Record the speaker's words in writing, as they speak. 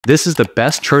This is the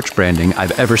best church branding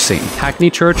I've ever seen.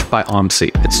 Hackney Church by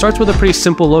OMSI. It starts with a pretty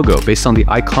simple logo based on the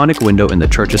iconic window in the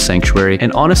church's sanctuary,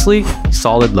 and honestly,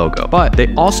 solid logo. But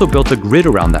they also built a grid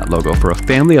around that logo for a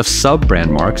family of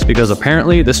sub-brand marks because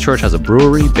apparently this church has a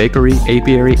brewery, bakery,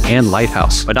 apiary, and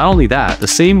lighthouse. But not only that, the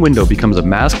same window becomes a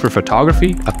mask for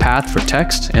photography, a path for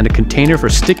text, and a container for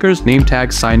stickers, name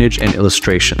tags, signage, and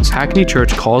illustrations. Hackney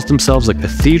Church calls themselves a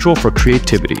cathedral for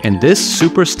creativity, and this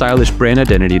super stylish brand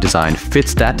identity design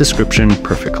fits that description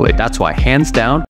perfectly. That's why, hands down,